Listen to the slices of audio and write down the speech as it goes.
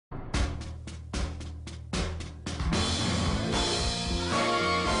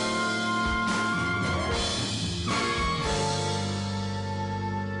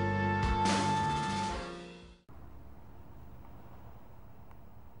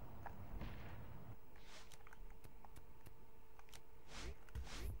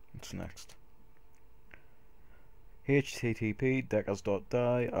What's next? HTTP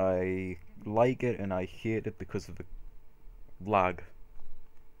Deckers.DIE. I like it and I hate it because of the lag.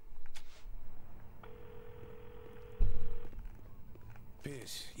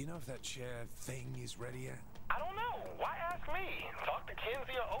 Pierce, you know if that chair thing is ready yet? I don't know. Why ask me? Talk to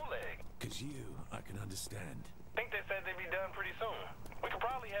Kenzie or Oleg. Cause you, I can understand. Think they said they'd be done pretty soon. We could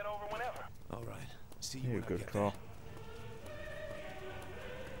probably head over whenever. All right. See you Yeah, when I good get car.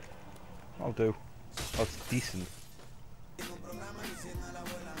 I'll do. That's decent.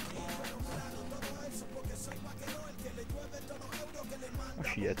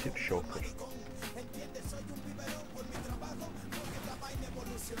 Actually, yeah, tip shortcut.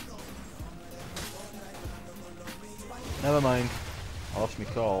 Never mind. I lost my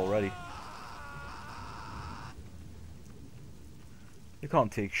car already. You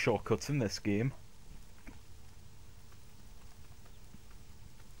can't take shortcuts in this game.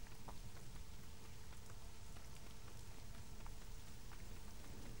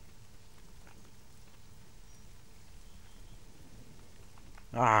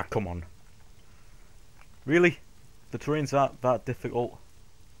 Ah, come on. Really? The terrain's that difficult?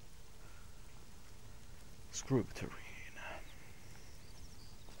 Screw the terrain.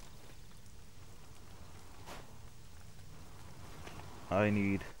 I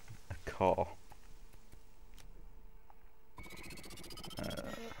need a car.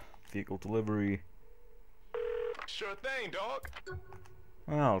 Vehicle delivery. Sure thing, dog.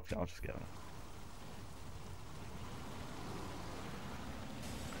 I'll just get it.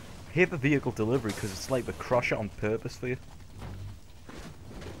 I hate the vehicle delivery because it's like they crush it on purpose for you.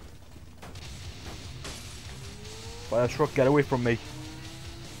 Fire truck, get away from me.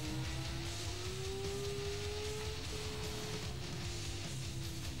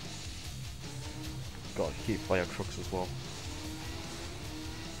 Gotta keep fire trucks as well.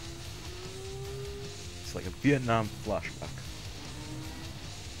 It's like a Vietnam flashback.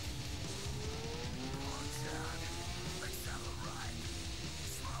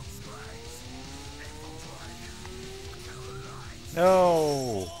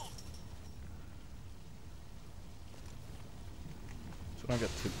 No! So I get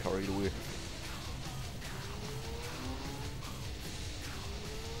too carried away.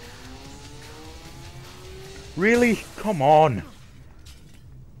 Really? Come on!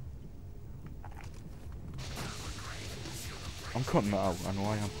 I'm cutting that out, I know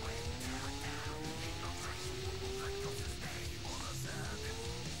I am.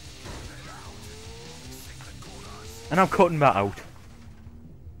 And I'm cutting that out.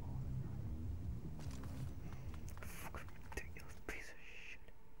 Fucking ridiculous piece of shit.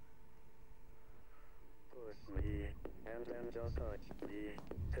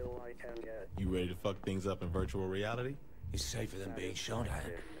 You ready to fuck things up in virtual reality? It's safer than being shot at.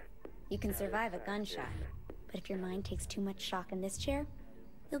 You can survive a gunshot, but if your mind takes too much shock in this chair,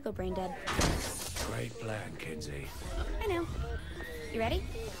 you'll go brain dead. Great plan, Kenzie. I know. You ready?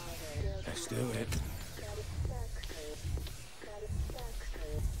 Let's do it.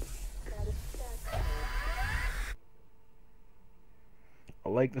 I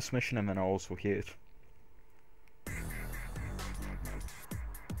like this mission and then I also hate it.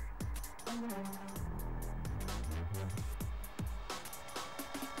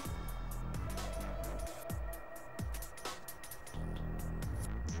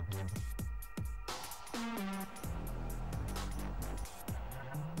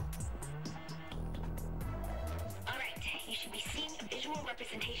 You should be seeing a visual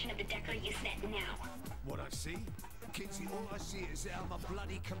representation of the Decker Usenet now. What I see? Kinsey, all I see is out my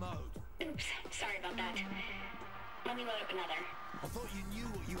bloody commode. Oops, sorry about that. Let me load up another. I thought you knew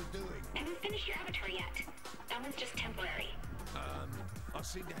what you were doing. I haven't finished your avatar yet. That one's just temporary. I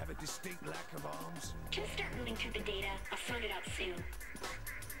seem to have a distinct lack of arms. Just start moving through the data. I'll sort it out soon.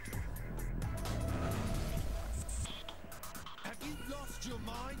 Have you lost your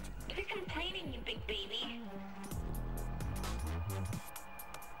mind? Quit complaining, you big baby.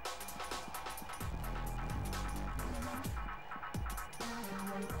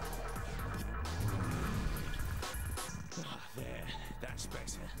 There, that's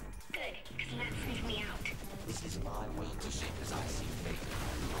better. Good, because that frees me out. This is my world to shape as I see fit,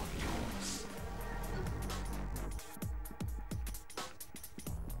 not yours.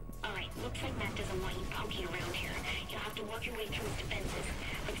 Alright, looks like Matt doesn't want you poking around here. You'll have to work your way through his defenses.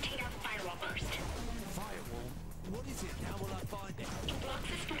 Let's take out the firewall first. Firewall? What is it? How will I find it? It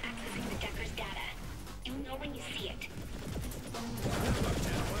blocks us from accessing the Decker's data. You'll know when you see it.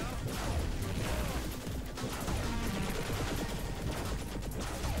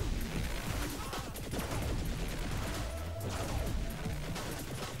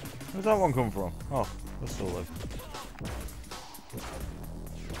 Where's that one come from? Oh, that's still alive.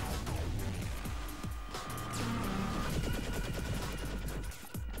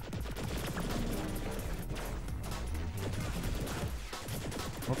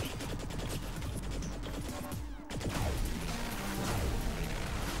 Oops.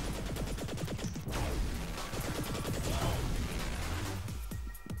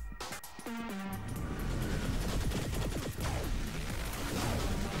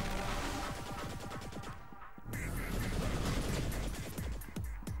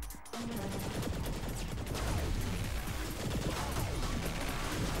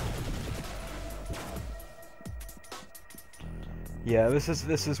 Yeah, this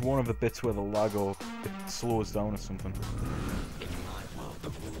is one of the bits where the lag or it slows down or something.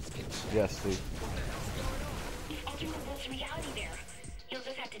 Yes, Steve. Altering the world's reality there. You'll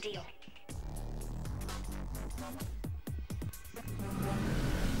just have to deal.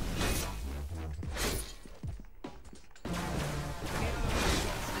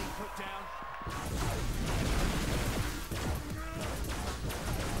 Put down.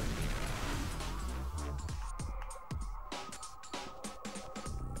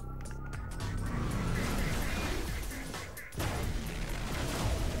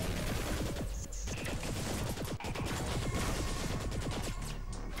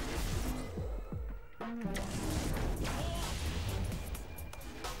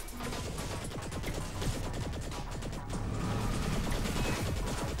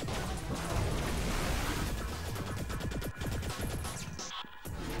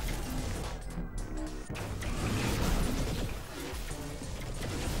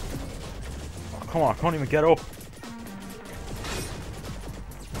 Oh, come on, I can't even get up.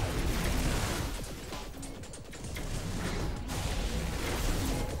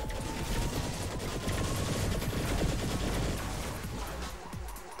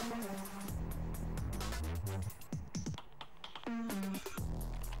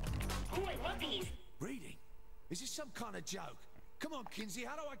 Oh, I love these. Reading? Is this some kind of joke? Come on, Kinsey,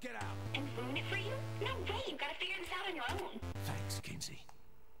 how do I get out? And ruin it for you? No way, you've got to figure this out on your own. Thanks, Kinsey.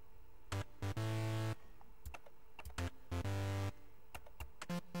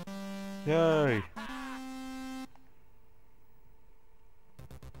 Yay!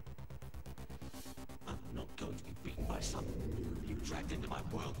 I'm not going to be beaten by some you dragged into my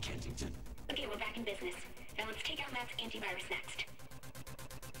world, Kensington. Okay, we're back in business. Now let's take out Matt's antivirus next.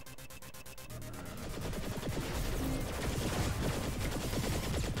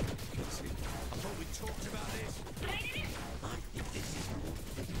 Kinsey, I thought we talked about this. But I didn't. I think this is more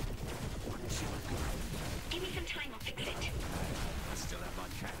than wouldn't you agree? Give me some time, I'll fix it. I still have my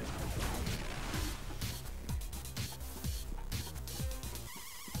cannon.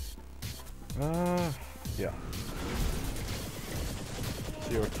 Yeah.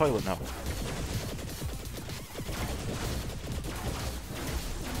 So you're a toilet now.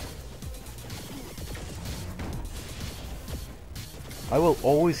 I will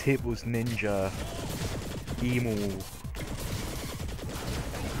always hate those ninja emo.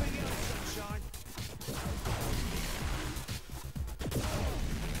 Sunshine.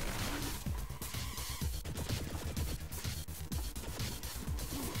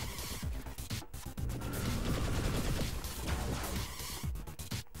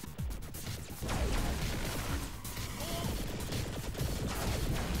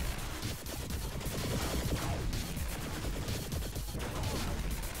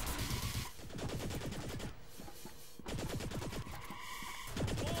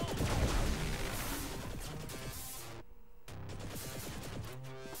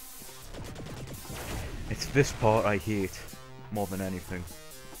 It's this part I hate more than anything.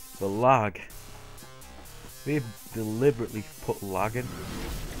 The lag. They've deliberately put lag in.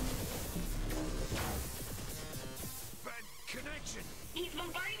 Bad connection. He's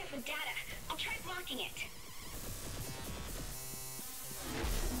bombarding us with data. I'll try blocking it.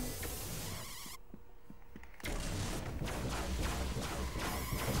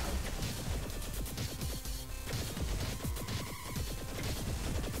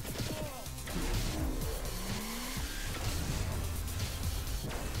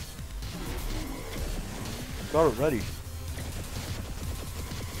 Got it ready.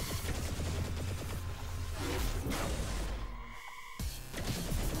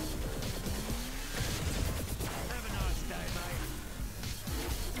 Have a nice day, mate.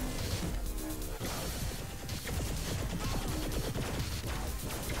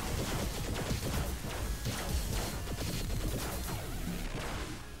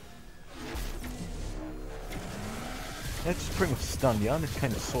 Let's pretty much stand down. This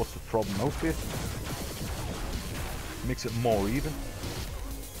kind of sorts the problem out for you. Makes it more even.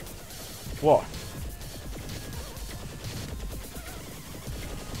 What?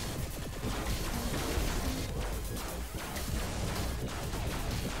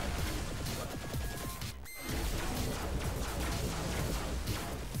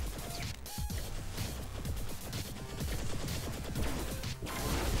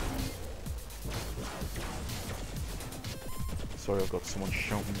 Sorry, I've got someone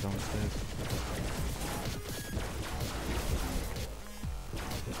shouting downstairs.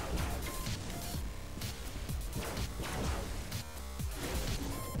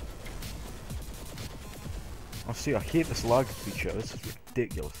 Oh, see, I hate this lag feature. This is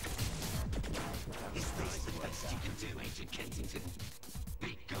ridiculous. Is this the best you can do, Agent Kensington?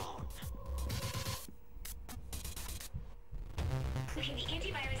 Be gone. Okay, the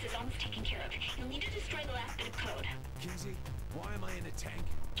antivirus is almost taken care of. You'll need to destroy the last bit of code. Kinsey, why am I in a tank?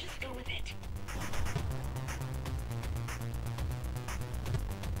 Just go with it.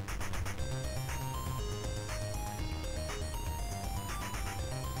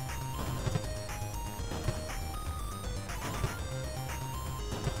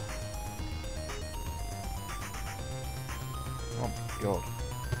 Oh my god.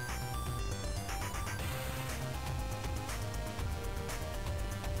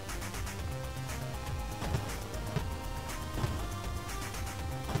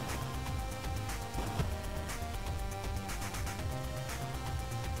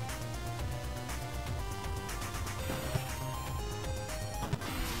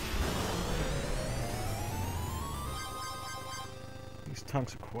 These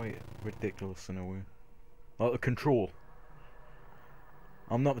tanks are quite ridiculous in a way. Like the control.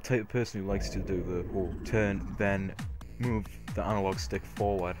 I'm not the type of person who likes to do the whole turn, then move the analog stick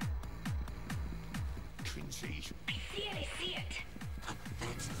forward. Kinsey, I see it, I see it.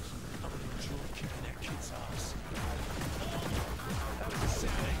 That's it. I'm gonna enjoy kicking that kid's ass. That was a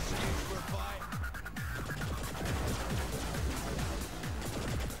sound excuse for a fight.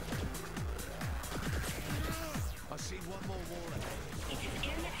 I see one more wall ahead. It's his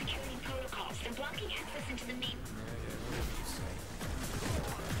internet security protocols. They're blocking access into the main. Whatever you say.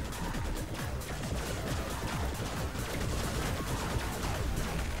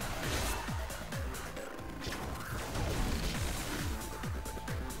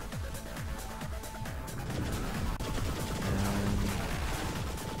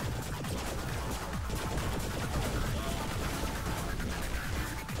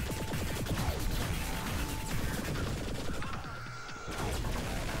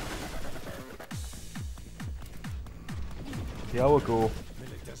 The hour go. Miller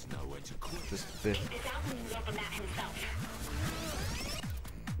doesn't know when to quit. Just bit. This album is open that himself.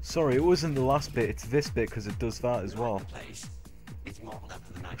 Sorry, it wasn't the last bit. It's this bit because it does that as well. Place. It's modeled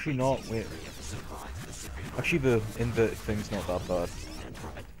after the Actually, not. Wait. Actually, the inverted thing's not that bad.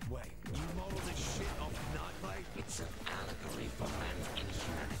 Wait, you model this shit off Nightblade? It's an allegory for man's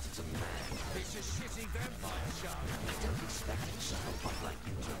inhumanity to man. It's a shitty vampire show. I don't expect a psychopath like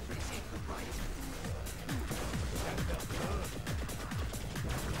you to appreciate the right. That felt good.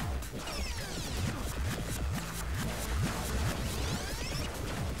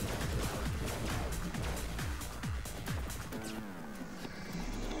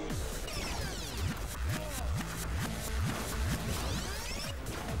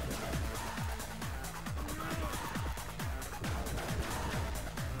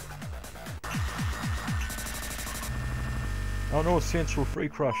 Oh no, Saints Row 3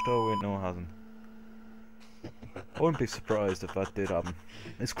 crashed. Oh wait, no it hasn't. I wouldn't be surprised if that did happen.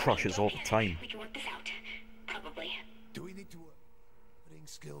 This crashes all the time. We can work this out. Probably. Do we need to work? Putting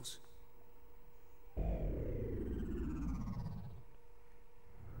skills.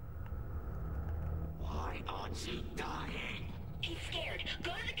 Why aren't you dying? He's scared.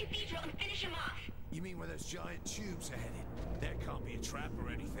 Go to the cathedral and finish him off. You mean where those giant tubes are headed? There can't be a trap or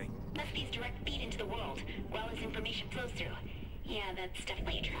anything. Must be his direct feed into the world, where all his information flows through. Yeah, that's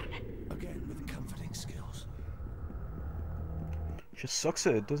definitely a trap. Again, with the comforting skills. She sucks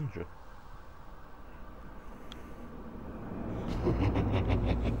at it, doesn't she?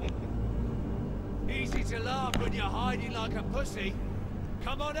 Easy to laugh when you're hiding like a pussy.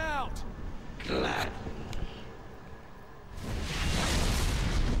 Come on out! Glad.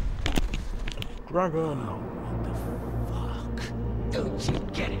 Dragon! What the fuck? Don't you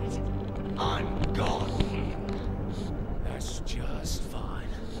get it? I'm gone. That's just fine.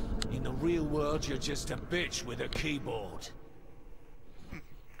 In the real world, you're just a bitch with a keyboard.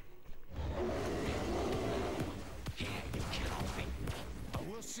 Yeah, you killed me. Oh,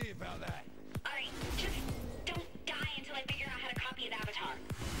 we'll see about that. Alright, just don't die until I figure out how to copy his avatar.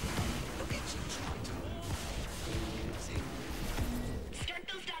 Look at you trying to... See? Start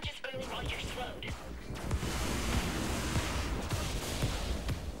those dodges early while you're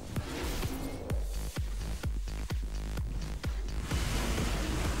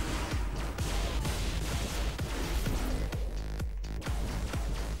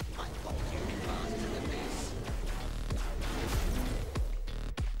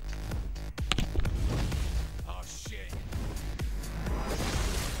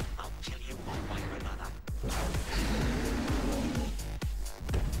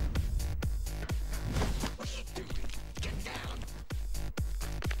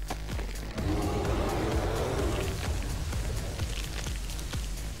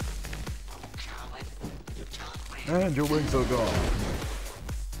And your wings are gone.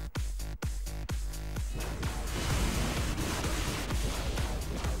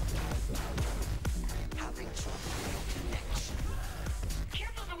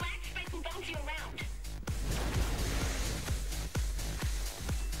 Careful, the wax spike will bounce you around.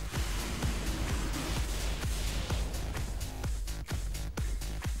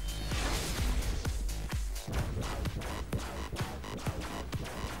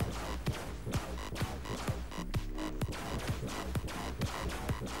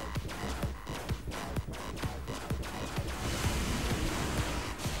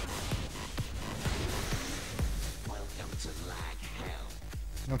 Welcome to lag hell.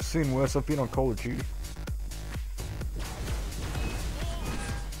 I've seen worse. I've been on Call of Duty.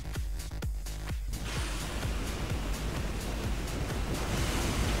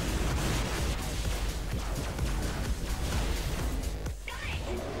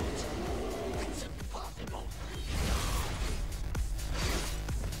 It's impossible.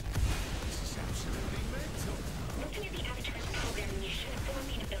 Looking at the avatar's programming, you should have 4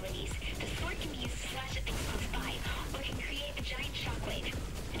 main abilities. The sword can be used to slash at things close by, or it can create a giant shockwave.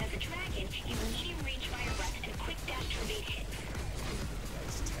 And as a dragon, you have medium range fire breath and a quick dash to evade hits.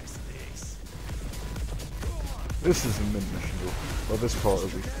 Let's test this. This is a mid mission though. Well, this part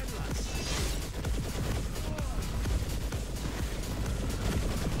of it.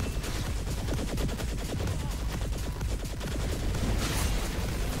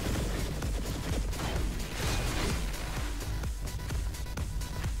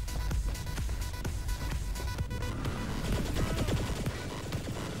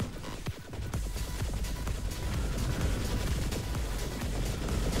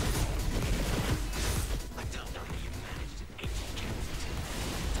 I don't know how you managed to get to Kensington.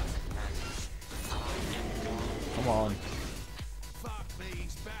 Doesn't matter. I am gone. Come on. Fuck me,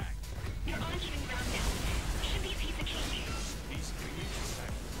 he's back. You're on even ground now. Should be a piece of cake. Easy for you to say.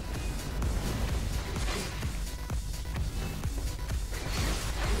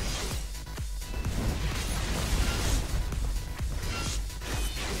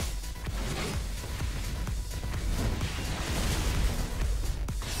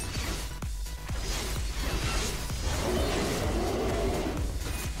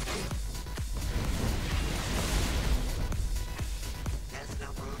 There's no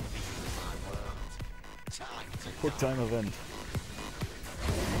room for you in my world. Time to Quick time event.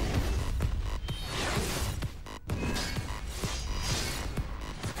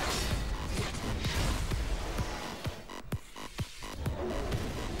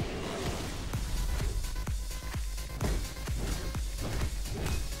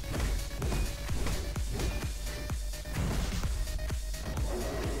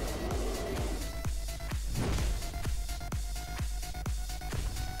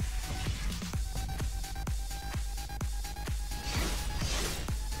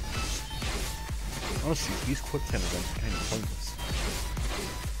 Honestly, these quick time events are kind of pointless.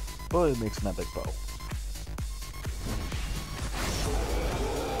 But it makes an epic battle.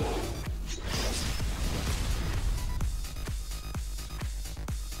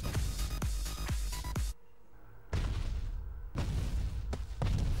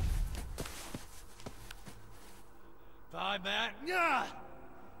 Bye, Matt. Yeah.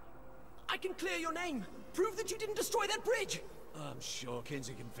 I can clear your name. Prove that you didn't destroy that bridge. I'm sure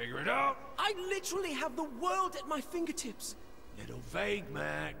Kinsey can figure it out. I literally have the world at my fingertips. Little vague,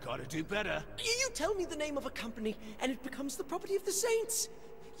 Matt. Gotta do better. You tell me the name of a company, and it becomes the property of the Saints.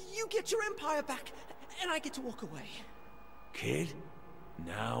 You get your empire back, and I get to walk away. Kid,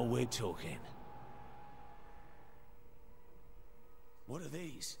 now we're talking. What are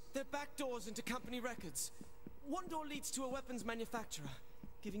these? They're back doors into company records. One door leads to a weapons manufacturer,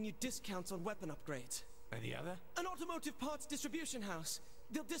 giving you discounts on weapon upgrades. And the other? An automotive parts distribution house.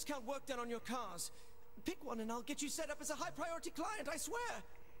 They'll discount work done on your cars. Pick one and I'll get you set up as a high-priority client, I swear!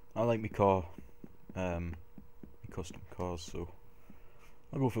 I like my car, my custom cars, so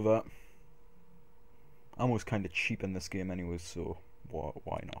I'll go for that. I'm always kind of cheap in this game anyway, so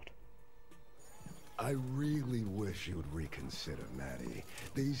why not? I really wish you'd reconsider, Maddie.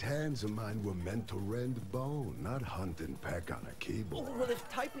 These hands of mine were meant to rend bone, not hunt and peck on a keyboard. Well, if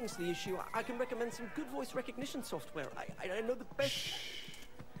typing's the issue, I can recommend some good voice recognition software. I know the best... Shh.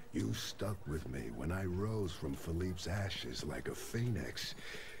 You stuck with me when I rose from Philippe's ashes like a phoenix.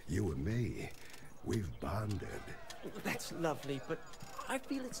 You and me, we've bonded. That's lovely, but I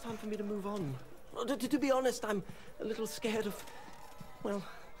feel it's time for me to move on. To be honest, I'm a little scared of, well,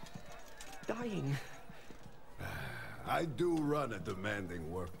 dying. I do run a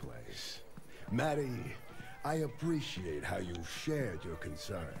demanding workplace. Maddie, I appreciate how you've shared your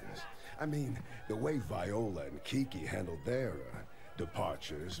concerns. I mean, the way Viola and Kiki handled their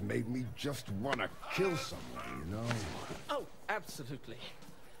departures made me just want to kill someone, you know? Oh, absolutely.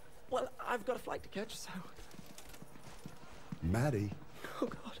 Well, I've got a flight to catch, so... Maddie, Oh,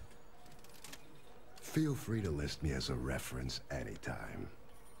 God. feel free to list me as a reference anytime.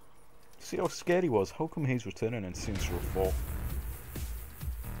 See how scared he was? How come he's returning and seems to have fought?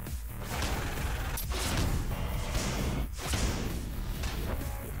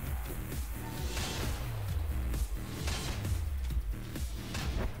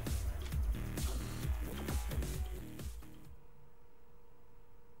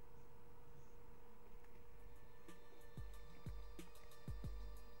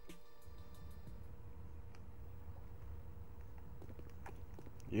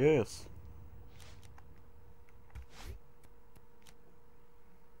 Yes.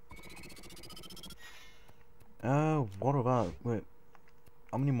 What about... Wait.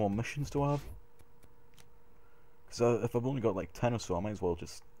 How many more missions do I have? Because if I've only got like 10 or so, I might as well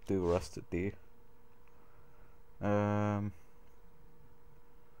just do the rest today.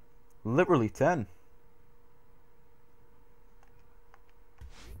 Literally 10.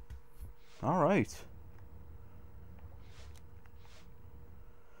 Alright.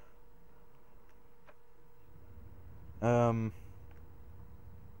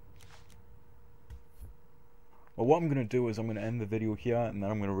 Well, what I'm going to do is I'm going to end the video here and then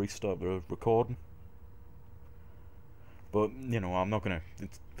I'm going to restart the recording. But, you know, I'm not going to...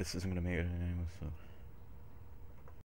 This isn't going to make it anyway, so...